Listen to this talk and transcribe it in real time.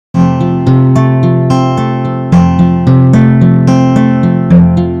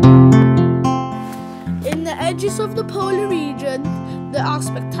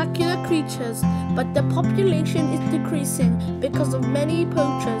predators, but the population is decreasing because of many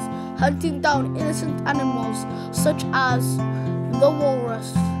poachers hunting down innocent animals such as the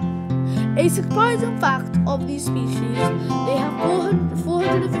walrus. A surprising fact of these species, they have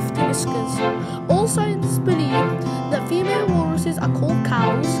 450 whiskers. All scientists believe that female walruses are called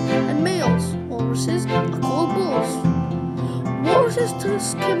cows and males walruses are called bulls. Walruses'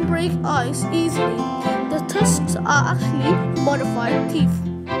 tusks can break ice easily. The tusks are actually modified teeth.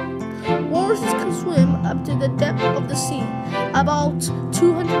 Walruses can swim up to the depth of the sea, about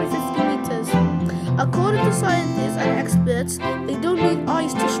 250 meters. According to scientists and experts, they don't need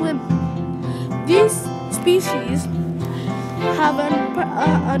ice to swim. These species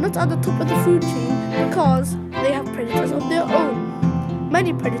are not at the top of the food chain because they have predators of their own.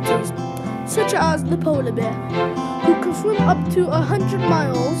 Many predators, such as the polar bear, who can swim up to 100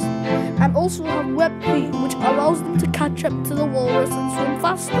 miles and also have webbed feet which allows them to catch up to the walrus and swim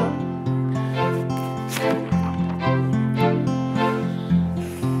faster.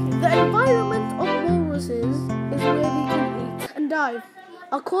 The environment of walruses is where they can eat and dive.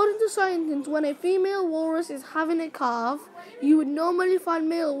 According to scientists, when a female walrus is having a calf, you would normally find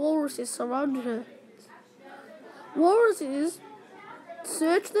male walruses surrounding her. Walruses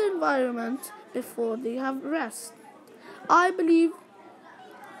search the environment before they have rest. I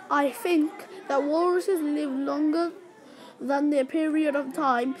think that walruses live longer than their period of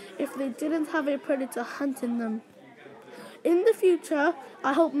time if they didn't have a predator hunting them. In the future,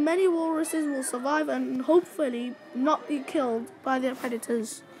 I hope many walruses will survive and hopefully not be killed by their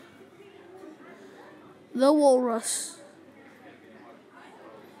predators. The walrus.